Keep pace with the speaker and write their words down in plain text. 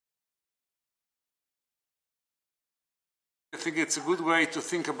think it's a good way to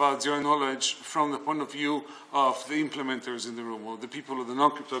think about zero knowledge from the point of view of the implementers in the room, or the people, or the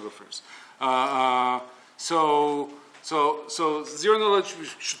non-cryptographers. So zero knowledge, we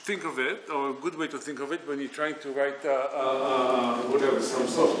should think of it, or a good way to think of it when you're trying to write whatever, some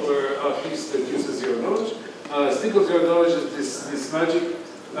software piece that uses zero knowledge. Think of zero knowledge as this magic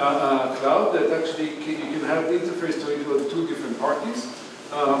cloud that actually you can have the interface to two different parties,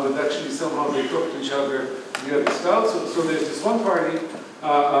 but actually somehow they talk to each other via this cloud. So there's this one party,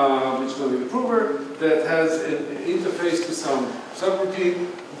 which is going to be the prover, that has an interface to some subroutine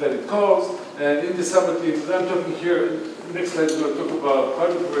that it calls, and in the subroutine, I'm talking here, next slide we're going to talk about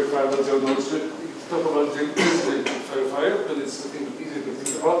private verifiable zero knowledge. So talk about the verifier, but it's I think easier to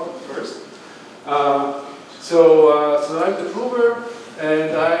think about first. So I'm the prover,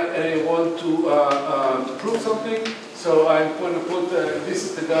 and I want to prove something. So I'm going to put, this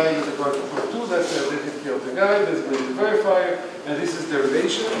is the guy in the part of 2, that's the identity of the guy, this is the verifier, and this is the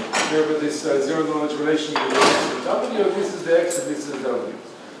relation. Remember this zero knowledge relation with X and W, this is the X and this is the W.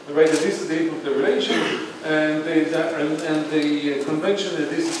 Right, and this is the input of the relation, and the convention, and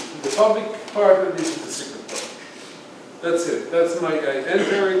this is the public part, and this is the secret part. That's it. That's my guy.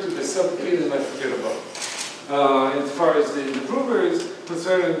 Enter into the subroutine, and I forget about it. As far as the prover is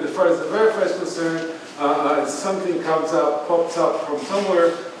concerned, and as far as the verifier is concerned, something pops up from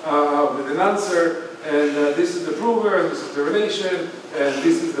somewhere with an answer, and this is the prover, and this is the relation, and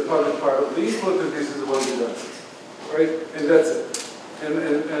this is the public part of the input, and this is the one with the answer. Right? And that's it. And I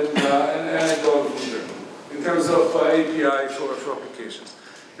go on from there in terms of API for applications.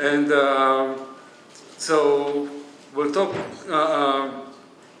 And so we'll talk.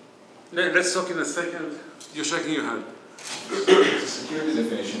 Let's talk in a second. You're shaking your hand. It's a security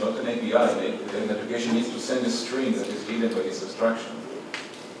definition, not an API. The application needs to send a string that is hidden by this abstraction.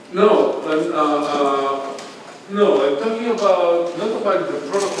 No, I'm talking about, not about the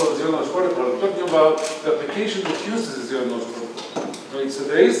protocol, zero knowledge protocol. I'm talking about the application that uses the zero knowledge protocol. Right, so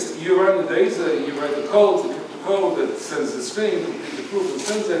you write the code, the code that sends the string, the proof and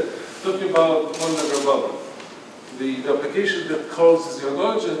sends it, talking about one level above. The application that calls zero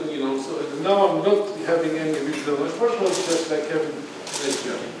knowledge, and so now I'm not having any zero knowledge protocol, it's just like having an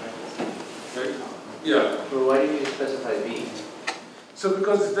API. Right? Yeah. Well, why did you specify V? So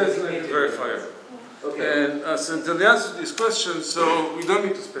because it's designated verifier. Okay. And so to the answer to this question, so we don't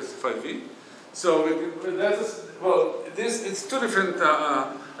need to specify V. So it's two different.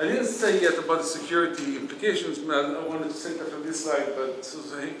 I didn't say yet about the security implications. I wanted to say that from this slide, but so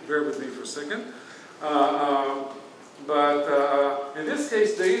bear with me for a second. In this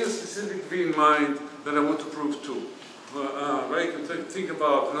case, there is a specific V in mind that I want to prove to. Right? And think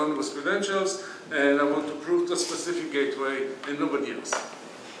about anonymous credentials, and I want to prove to a specific gateway and nobody else.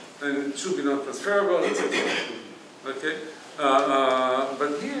 And it should be non-transferable, etc. Okay?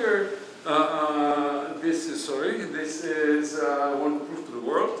 But here. This is I want to prove to the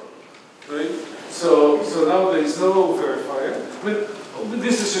world, right? So now there is no verifier. I mean,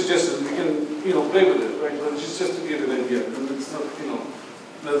 this is suggested. We can play with it, right? But it's just to give an idea. And it's not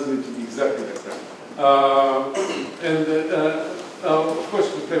doesn't need to be exactly like that. Of course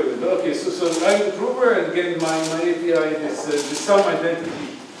we can play with it. Okay, so I'm the prover, and again my API is some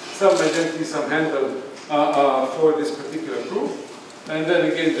identity, some handle for this particular proof. And then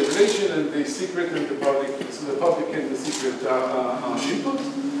again, the relation and the secret and the public, so the public and the secret input.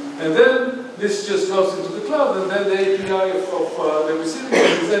 And then this just goes into the cloud, and then the API of the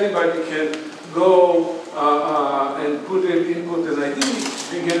recipient is anybody can go and put in input an ID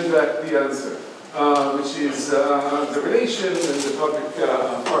and get back the answer, which is the relation and the public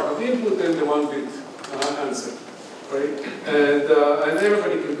part of the input and the one-bit answer, right? And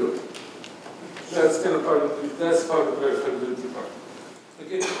everybody can do it. That's kind of part of the verifiability part.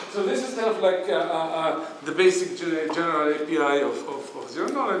 Okay, so this is kind of like the basic general API of zero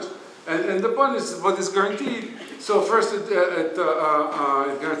knowledge, and the point is what is guaranteed. So first, it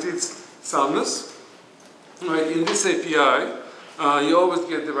guarantees soundness. Right, in this API, you always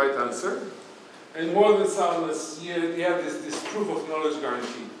get the right answer, and more than soundness, you have this proof of knowledge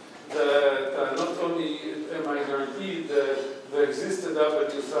guarantee that not only am I guaranteed that there exists a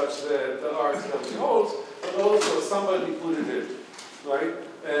W such that the RSW holds, but also somebody put it in. Right?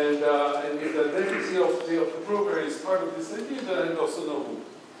 And if the identity of the prover is part of this ID, then I also know who.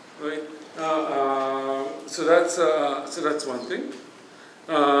 Right? So that's one thing.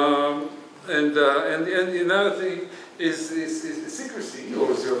 And another thing is the secrecy,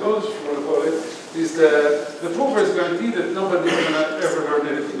 or zero knowledge, if you want to call it, is that the prover is guaranteed that nobody has ever heard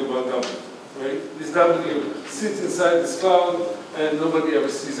anything about W. Right? This W sits inside this cloud, and nobody ever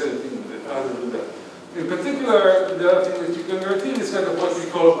sees anything with it other than that. In particular, the other thing that you can guarantee is kind of what we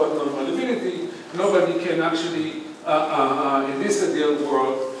call button malleability. Nobody can actually, in this ideal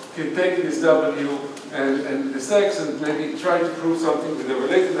world, can take this W and this X and maybe try to prove something with a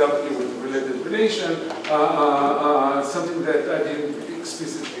related W with a related relation, something that I didn't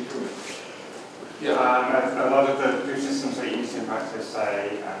explicitly prove. Yeah. A lot of the proof systems that you use in practice,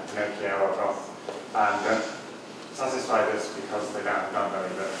 say Pinocchio or Goth, don't satisfy this because they don't have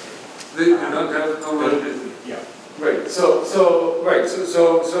non-validity. They don't have non-validity. Yeah. Right. So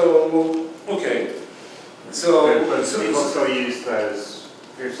okay. But we've also used those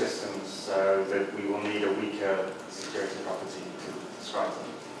proof systems so that we will need a weaker security property to describe them.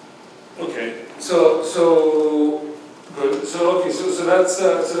 Okay. So good. So that's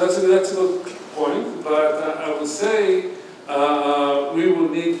a good point. But I would say we will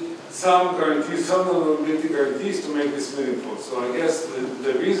need some guarantees, some non-validity guarantees to make this meaningful. So I guess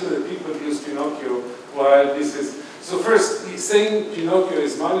the reason that people use Pinocchio, while this is so first saying Pinocchio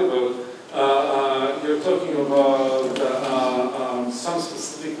is malleable, you're talking about some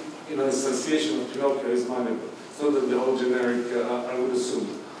specific instantiation of Pinocchio is malleable. It's not that the whole generic, I would assume.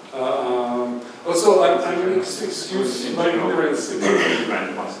 Also, I'm excuse my ignorance.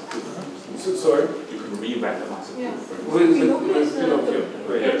 Sorry? You can re-randomize it. Yeah. With Pinocchio.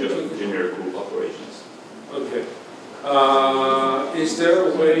 Right. Yeah, just generic group operations. Okay. Is there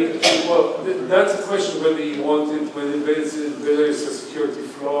a way to, well, that's a question whether you want it, whether it's a security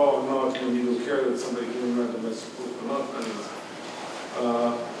flaw or not, when you don't care that somebody can randomize the group or not.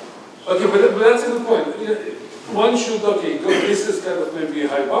 Okay, but that's a good point. One should, okay, this is kind of maybe a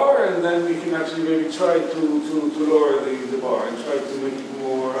high bar, and then we can actually maybe try to lower the bar and try to make it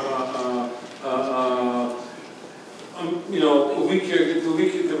more,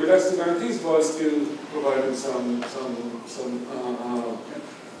 weaker, the relaxing guarantees while still providing some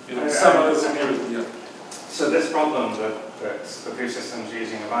other security. Yeah. So this problem that the proof system's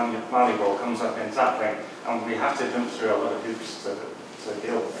using a malleable comes up in Zapling, and we have to jump through a lot of hoops to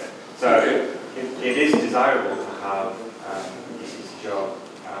deal with it. So it is desirable to have easy job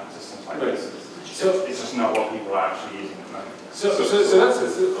systems like this. It's just not what people are actually using at the moment.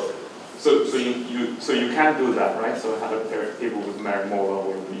 So you can do that, right? So I had a table with Marek Mola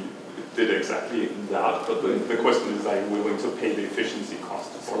where we did exactly that, but the question is, are you willing to pay the efficiency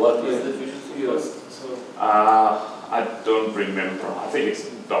cost? So what is the efficiency cost? I don't remember. I think it's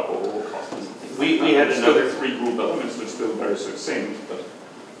double cost. We had another 3 group elements, which still very succinct, but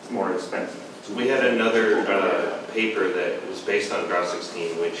it's more expensive. We had another paper that was based on Graph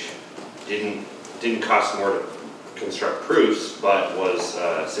 16, which didn't cost more to construct proofs, but was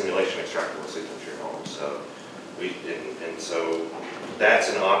simulation extractable signature home. So so that's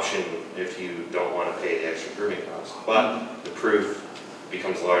an option if you don't want to pay the extra proving cost. But the proof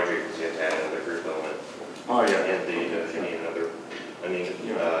becomes larger because you have to add another group element. Oh yeah. And you need another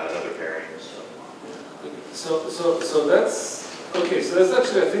pairing. So that's okay. So that's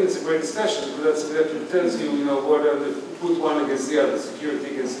actually, I think it's a great discussion because that tells you, what are the put one against the other, security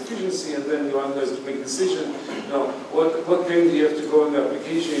against efficiency, and then you want us to make a decision. What claim do you have to go in the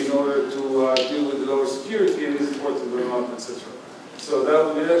application in order to deal with the lower security, and is it worth it or not, etc. So that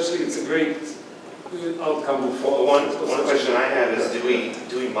would be actually, it's a great outcome of all. One question I have is, do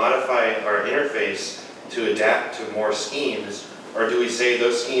we modify our interface to adapt to more schemes, or do we say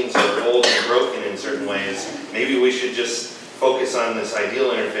those schemes are old and broken in certain ways? Maybe we should just focus on this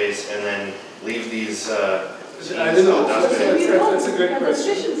ideal interface and then leave these I don't know. That's a great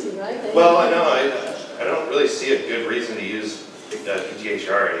question. Efficiency, right? Well, I know. I don't really see a good reason to use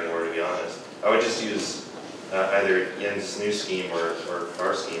PTHR anymore, to be honest. I would just use either Jens' new scheme or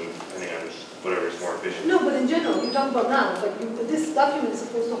our scheme, depending on whatever is more efficient. No, but in general, you're talking about now, but this document is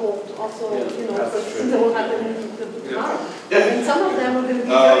supposed to hold also, for things that will happen tomorrow. Yeah. And some of them are going to be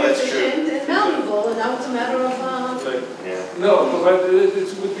very efficient and malleable, and now it's a matter of... No, but it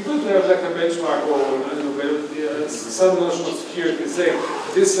would be good to have like a benchmark or some notion of security. Say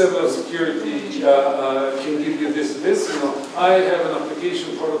this level of security can give you this. I have an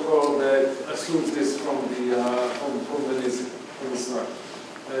application protocol that assumes this from the start,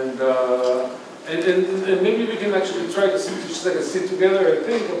 and maybe we can actually try to sit together and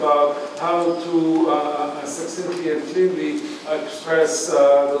think about how to succinctly and cleanly express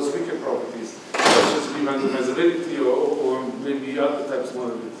those weaker properties, such as randomizability or maybe other types of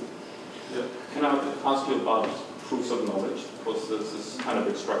modality. Yeah. Can I ask you about proofs of knowledge? Because there's this kind of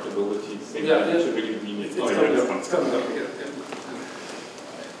extractability thing that typically we need. It's coming up.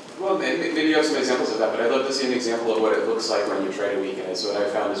 Well, maybe you have some examples of that, but I'd love to see an example of what it looks like when you try to weaken it. So what I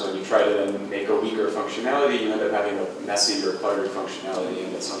found is when you try to then make a weaker functionality, you end up having a messy or cluttered functionality,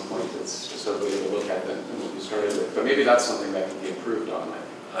 and at some point it's just a way to look at them than what you started with. But maybe that's something that can be improved on.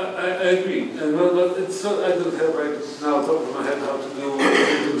 I agree, and well, it's not, I don't have right now top of my head how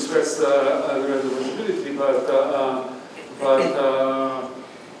to express the randomizability, but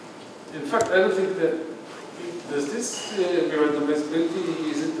in fact I don't think that does this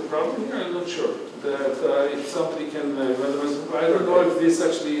randomizability, is it the problem here? I'm not sure that if somebody can randomize, I don't know if this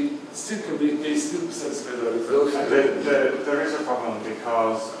actually still can be still satisfied. There is a problem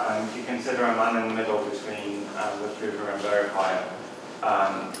because if you consider a man in the middle between the prover and verifier.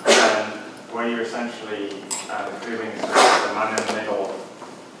 And where you're essentially proving the man in the middle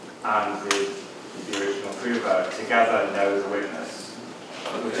and the original prover together know the witness,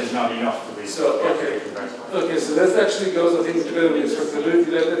 which is not enough to be Okay, so that actually goes, I think, together with instructability.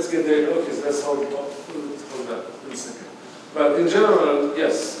 Let's get there. Okay, so let's hold that in a second. But in general,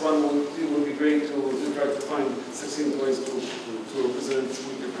 yes, it would be great to try to find 16 ways to represent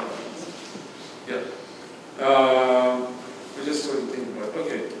weaker problems. Yeah. We just sort of think about it.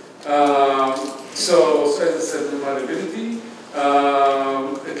 Okay. So as I said, malleability,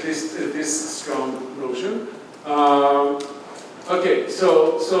 at least this strong notion. Okay,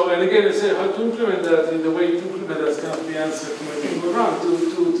 so and again, I say how to implement that. In the way to implement that's kind of the answer to maybe go around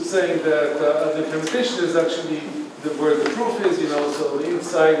to saying that the implementation is actually where the proof is. So the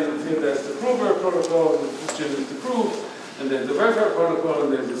inside that's the prover protocol, which generates the proof, and then the verifier protocol,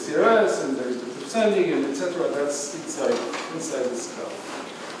 and there's the CRS, and there's the proof sending, and etc. That's inside this cloud.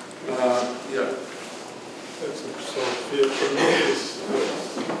 Yeah.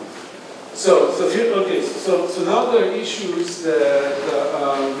 So now there are issues that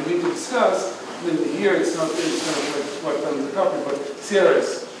we need to discuss. I mean, here it's kind of like what on the topic, but CRS.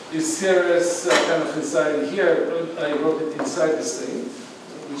 Is CRS kind of inside here? I wrote it inside this thing,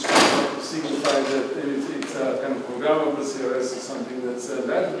 which kind of signifies that it's kind of programmable. CRS is something that's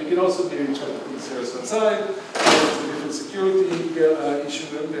that. We can also be trying to put CRS outside. It's a different security issue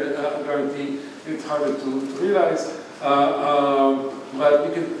guarantee. It's harder to realize. But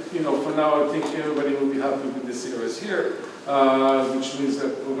we can, for now, I think everybody will be happy with the CRS here, which means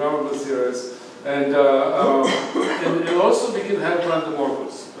that programmable CRS. And also we can have random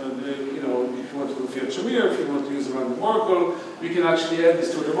oracles. If you want to do field Shamir, if you want to use a random oracle, we can actually add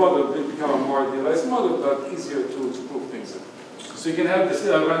this to the model. It become a more idealized model, but easier to prove things. So you can have this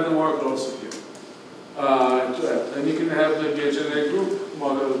random oracle also here. And you can have maybe a generic group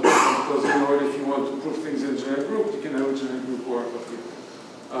model, because if you want to prove things in a generic group, you can have a generic group oracle here.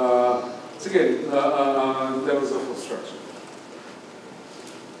 So again, that was the full structure.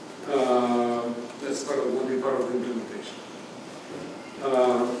 That's will be part of the implementation.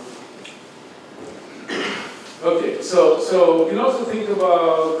 Okay, so you can also think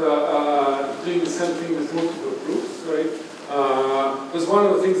about doing the same thing with multiple proofs, right? Was one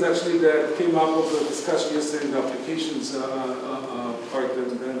of the things actually that came up of the discussion yesterday in the applications part,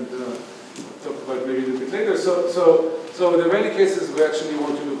 and talk about maybe a little bit later. So in many cases we actually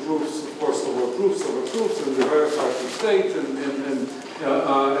want to do proofs, of course, over proofs, and the verified proof state, and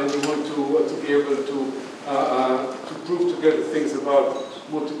you want to be able to prove together things about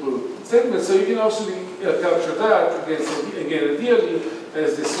multiple statements. So you can also capture that again ideally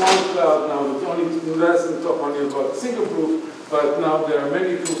as this one cloud now that doesn't talk only about a single proof, but now there are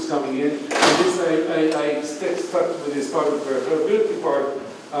many proofs coming in. And this I stuck with this part of the verifiability part.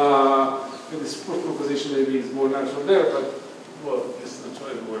 This proof proposition maybe is more natural there, but well, it's not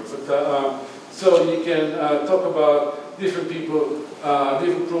trying to work. But so you can talk about different people,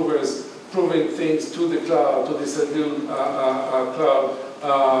 different provers proving things to the cloud, to this ideal cloud,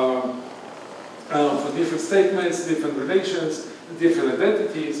 for different statements, different relations, different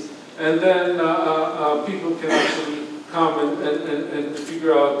identities, and then people can actually come and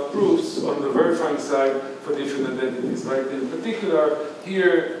figure out proofs on the verifying side for different identities, right? In particular,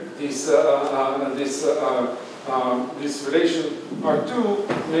 here this relation R2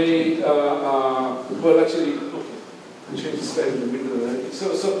 may well actually change the slide in the middle.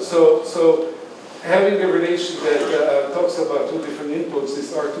 So having a relation that talks about two different inputs,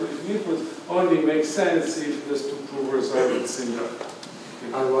 these are two different inputs, only makes sense if those two provers are the same guy.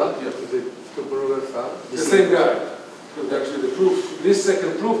 And what? Yeah. The two provers are? The same guy. But actually the proof, this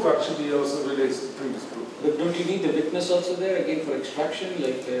second proof actually also relates to the previous proof. But don't you need the witness also there again for extraction,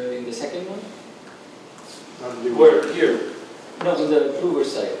 like in the second one? Where? Here? No, on the prover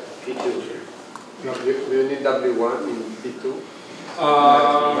side. P2. No, do you need W1 in P2?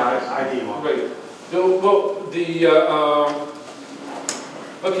 ID1. Right.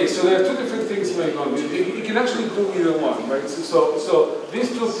 Okay, so there are two different things going on. You can actually do either one, right? So these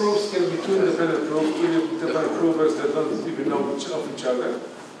two proofs can be two independent provers that don't even know of each other,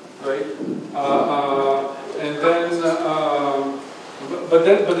 right? And then, but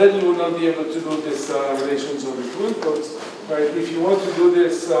then you will not be able to do this relations over two inputs, right? If you want to do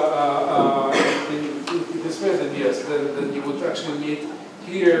this in this way, then yes, then you would actually need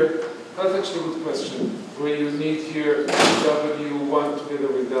here. That's actually a good question. Where you need here W1 together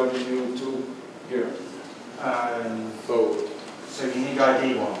with W2 here. So you need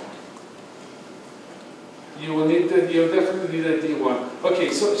ID1. You will need that. You definitely need ID1.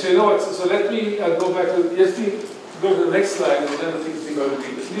 Okay. So you know what? So let me go back to go to the next slide, and then I think it's going to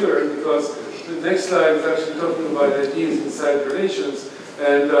be clearer because the next slide is actually talking about IDs inside relations,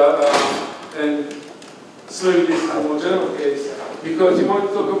 and slowly this is a more general case. Because you want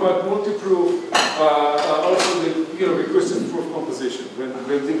to talk about multi-proof, also the recursive proof composition. When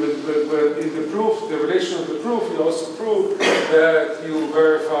in the proof, the relation of the proof, you also prove that you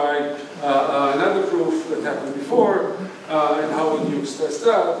verify another proof that happened before, and how would you express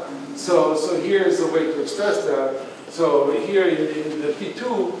that? So here's a way to express that. So here in the P2,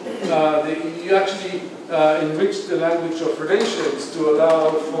 you actually enrich the language of relations to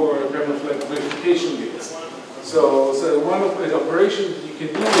allow for kind of like verification gates. So one of the operations you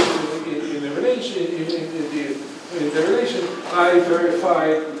can do in the relation, in the relation, I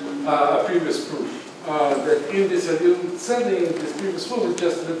verified a previous proof. That in this setting, this previous proof is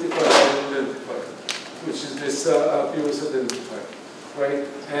just identified by identifier, which is this previous identifier, right?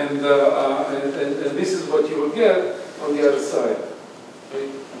 And this is what you will get on the other side.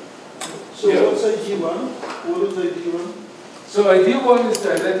 Right? So what's ID1? What is ID1? So ID1 is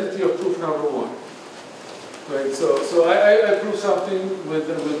the identity of proof number 1. Right, so I prove something with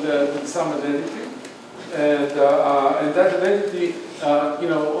some identity, and that identity,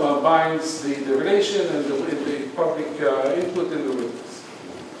 binds the relation and the public input and the witness.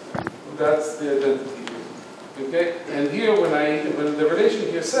 That's the identity here. Okay, and here when the relation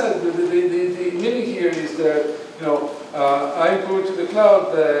here said the meaning here is that I prove to the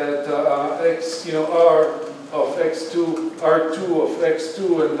cloud that x R of x2, R2 of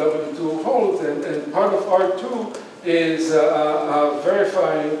x2 and W2 holds, and part of R2 is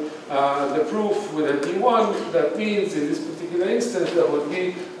verifying the proof with a D1. That means in this particular instance that would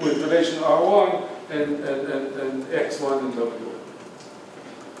be with relation R1 and x1 and W1.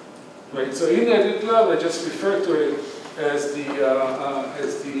 Right. So in the ideal cloud, I just refer to it as the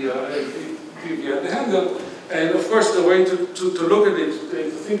handle, and of course the way to look at it, to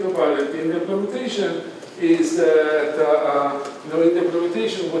think about it in the implementation. Is that in the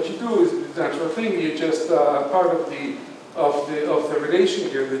implementation, what you do is the natural thing. You just part of the relation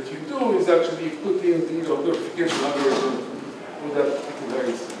here that you do is actually put in the verification algorithm with that particular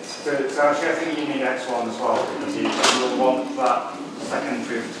instance. So actually, I think you need X1 as well because you will want that second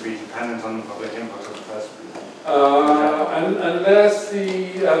proof to be dependent on the public input of the first proof. Unless the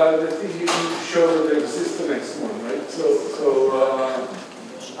thing you show that there exists an X1, right?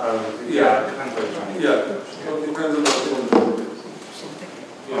 Yeah, it depends on which one. Yeah, it depends on what you want to do.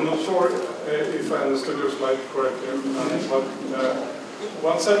 I'm not sure if I understood your slide correctly, but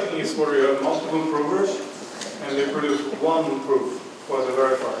one setting is where you have multiple provers and they produce one proof for the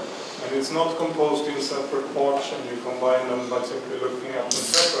verifier. And it's not composed in separate parts and you combine them by simply looking at them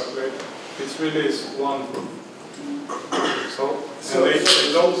separately. It's really one proof.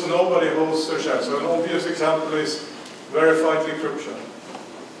 Nobody holds their share. So an obvious example is verified decryption.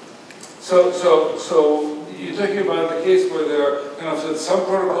 So you're talking about the case where there are some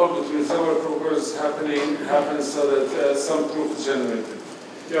protocol between several provers happens so that some proof is generated.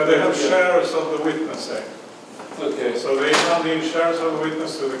 Yeah, they have shares of the witness, say. Okay. So they hand in shares of the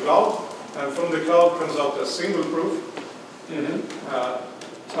witness to the cloud, and from the cloud comes out a single proof,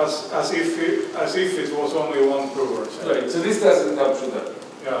 as if it was only one prover. Right. So this doesn't capture that.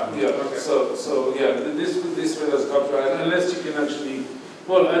 Yeah. Yeah. Okay. So this way doesn't capture that unless you can actually.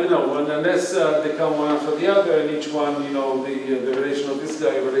 Well, I don't know, unless they come one after the other, and each one, the relation of this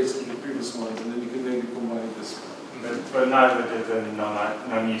guy relates to the previous ones, and then you can maybe combine this one. But neither did the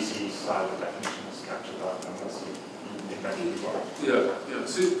non-UC style of definition is captured that unless you eventually work. Yeah.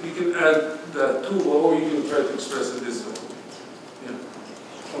 So you can add that too, or you can try to express it this way. Yeah.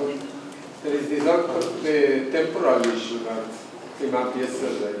 So there is the temporal issue that came up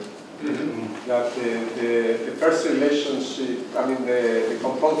yesterday. That the first relationship, the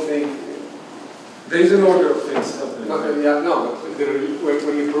compound thing. There is an order of things happening.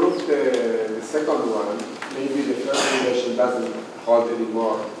 When you prove the second one, maybe the first relation doesn't hold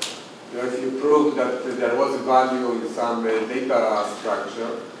anymore. if you prove that there was a value in some data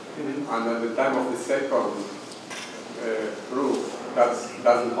structure, and at the time of the second proof, that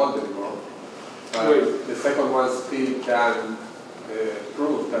doesn't hold anymore. But the second one still can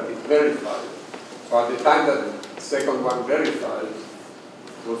prove that it's verified. So at the time that the second one verified,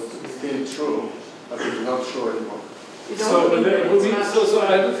 it was still true, but it's not true anymore. So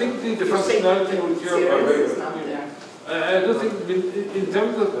I don't think the functionality would care about I don't think in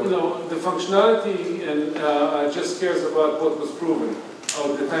terms of the functionality and just cares about what was proven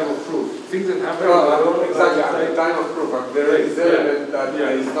or the time of proof. Things that happen. Exactly at the time of proof, but there is element that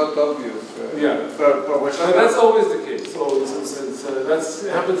is not obvious. So that's always the case. So that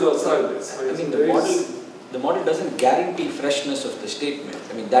happens outside this. Right? I mean, the model doesn't guarantee freshness of the statement.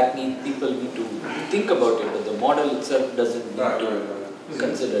 I mean, people need to think about it, but the model itself doesn't need to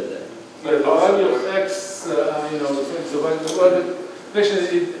consider that. The value of X, the question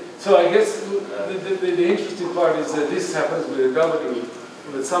is, so I guess the interesting part is that this happens with a W,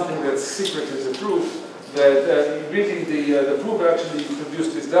 with something that's secret is a proof, that really the proof actually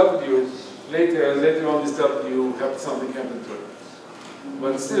produced this W later, and later on this W something happened to it.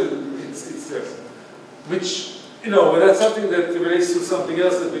 But still, it's there. Which, but that's something that relates to something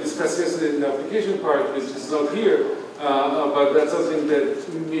else that we discussed yesterday in the application part, which is not here, but that's something that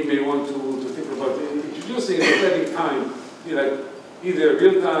we may want to think about introducing, is adding time, like either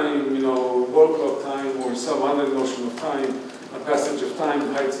real time, wall clock time, or some other notion of time, a passage of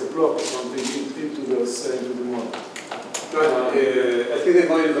time, heights of block or something into the model. I think the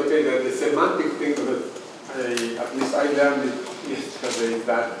point is okay, that the semantic thing that at least I learned yesterday is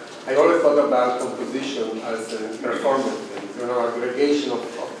that I always thought about composition as a performance thing, aggregation of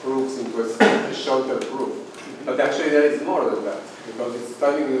proofs into a shorter proof. But actually there is more than that, because it's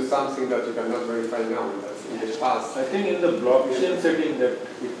telling you something that you cannot verify now, that's in the past. I think in the blockchain setting that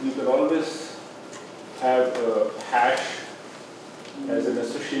you can always have a hash as an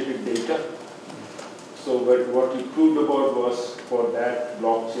associated data. So what you proved about was for that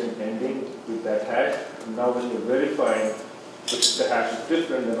blockchain ending with that hash. And now when you're verifying, if the hash is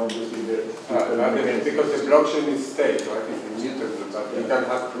different, then obviously because the blockchain is state, right? It's immutable, but you can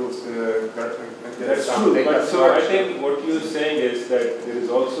have proofs. That's true. But so I think what you're saying is that there is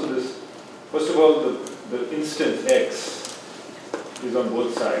also this. First of all, the instance X is on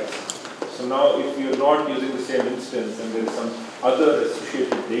both sides. So now, if you're not using the same instance and there is some other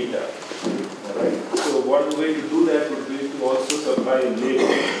associated data, all right? So one way to do that would be to also supply a label.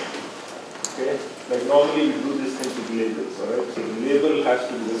 Okay. Like normally we do this thing with labels, alright? So the label has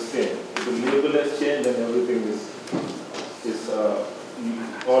to be the same. If the label has changed, then everything is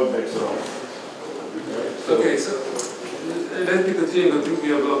all bets are off. Right? Okay, so let me continue. I think we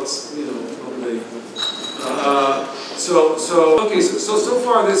have lots, of the. So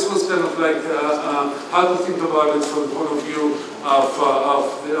far this was kind of like how to think about it from the point of view of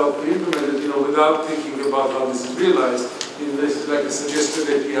the implemented, without thinking about how this is realized. This is like a suggested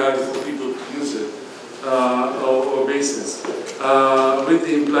API for people to use it. Or basis, with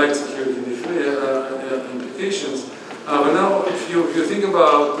the implied security implications. But now, if you think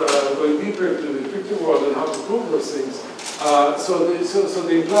about going deeper into the crypto world and how to prove those things, so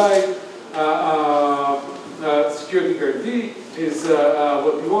the implied security guarantee is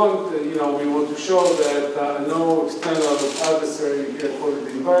what we want. We want to show that no external adversary, according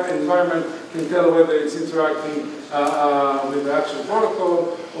to the environment, can tell whether it's interacting with the actual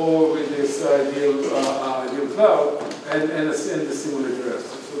protocol or with this ideal cloud and the simulator rest.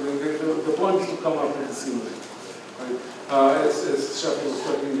 So the point is to come up with a simulator. Right? As Shafin was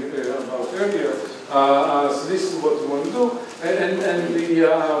talking about earlier. So this is what we want to do, and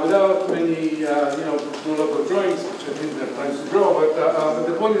without many local drawings, which I didn't have time to draw. But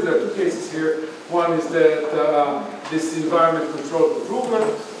the point is there are two cases here. One is that this environment controls the prover,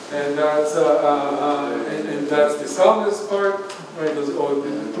 and that's the soundness part, right? Or the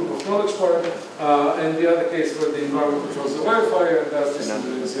proof of knowledge part, and the other case where the environment controls the verifier, and that's the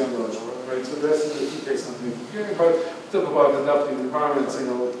zero knowledge part. Right, so that's the two cases I'm thinking about. Talk about adapting environments, but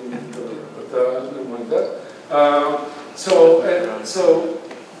never mind that. So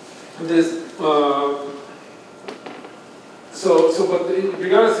but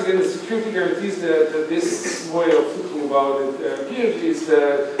regardless, again, the security guarantees that this way of thinking about it clearly is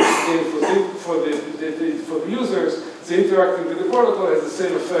that for the users, the interacting with the protocol has the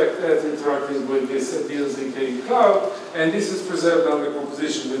same effect as interacting with this ideal ZKP cloud, and this is preserved under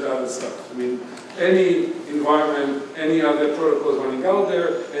composition with other stuff. I mean, any environment, any other protocols running out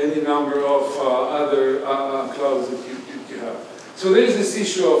there, any number of other clouds that you have. So there is this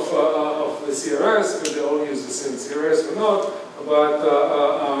issue of the CRS, whether they all use the same CRS or not, but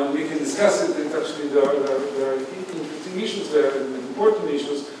we can discuss it. And actually, there are interesting issues there and important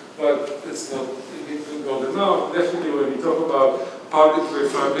issues, but it's not go there now. Definitely, when we talk about public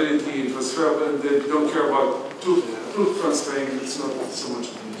verifiability, transferable, and they don't care about truth transferring, it's not so much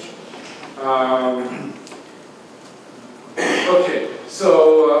of an issue. Okay, so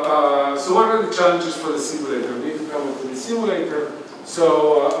what are the challenges for the simulator? We need to come up with a simulator.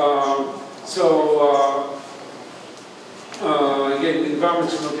 Again, the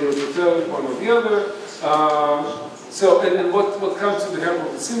environment should not be able to tell one or the other. And what comes to the help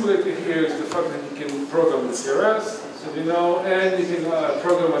of the simulator here is the fact that you can program the CRS, so you know, and you can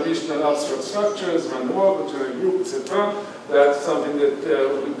program additional abstract structures, random walk, general group, etc. That's something that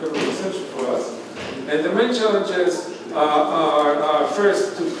will become essential for us. And the main challenges are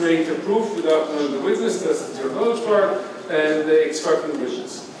first to create a proof without knowing the witness, that's the zero knowledge part, and the extracting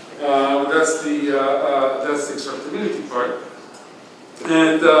witness. That's the extractability part.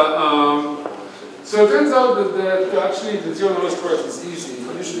 And so it turns out that actually the zero knowledge part is easy,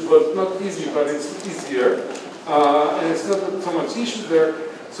 usually, but not easy, but it's easier. And it's not so much issue there.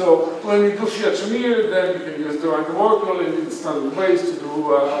 So when you do Fiat Shamir, then you can use the random oracle in standard ways to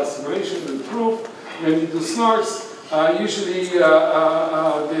do simulation and proof. When you do SNARKs, usually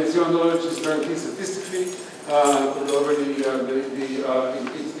the zero knowledge is guaranteed statistically. Already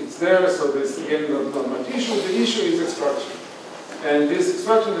it's there, so there's again not much issue. The issue is extraction. And this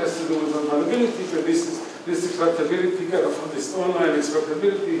extraction has to do with non-malleability, but this extractability, kind of this online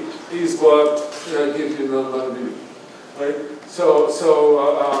extractability, is what gives you non-malleability, right? So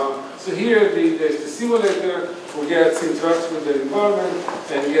here there's the simulator who gets interacts with the environment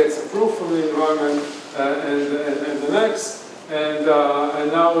and gets a proof from the environment and the next, and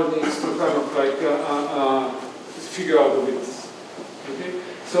now it needs to kind of like figure out the witness. Okay,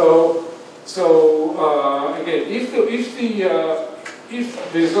 again, if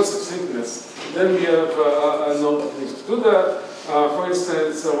there is no succinctness, then we have a number of things to do that. For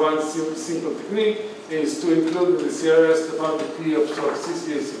instance, one simple technique is to include in the CRS the public key of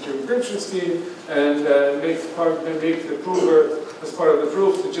CCA secure encryption scheme and make the prover as part of the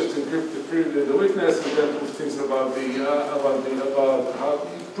proof to just encrypt the witness and then prove things about how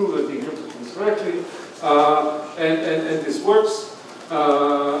prove that the encrypted things correctly. And this works. There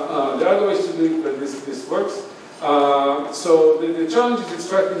are other ways to do it, but this works. So the challenge is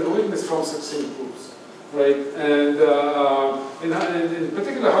extracting the witness from succinct proofs, right? And in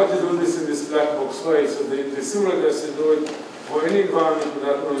particular, how to do this in this black box way. So the simulator has to do it for any environment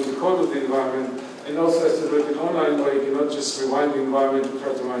without knowing the code of the environment, and also has to do it in an online way. You cannot just rewind the environment and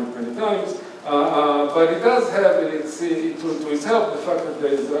try to run it many times. But it does have to its help the fact that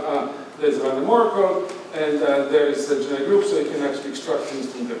there's a random oracle and there is a generic group, so you can actually extract things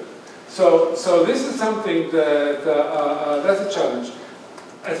from there. So this is something that that's a challenge.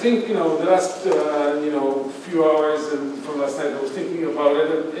 I think the last few hours and from last night I was thinking about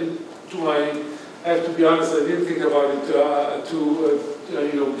it, and I have to be honest, I didn't think about it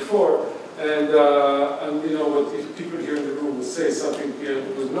before. And what if people here in the room would say something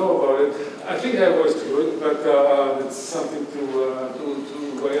people would know about it. I think I was to do it, but it's something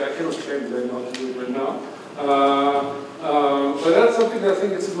I cannot claim that I know how to do it right now. But that's something that I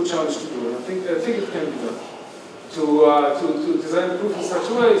think it's a good challenge to do. And I think it can be done. To design proof in such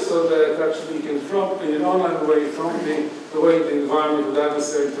a way so that actually you can, in an online way, from the way the environment with the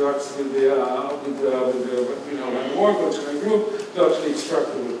adversary interacts with the random oracle group, to actually extract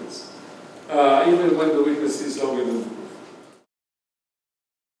the witness. Even when the witness is longer than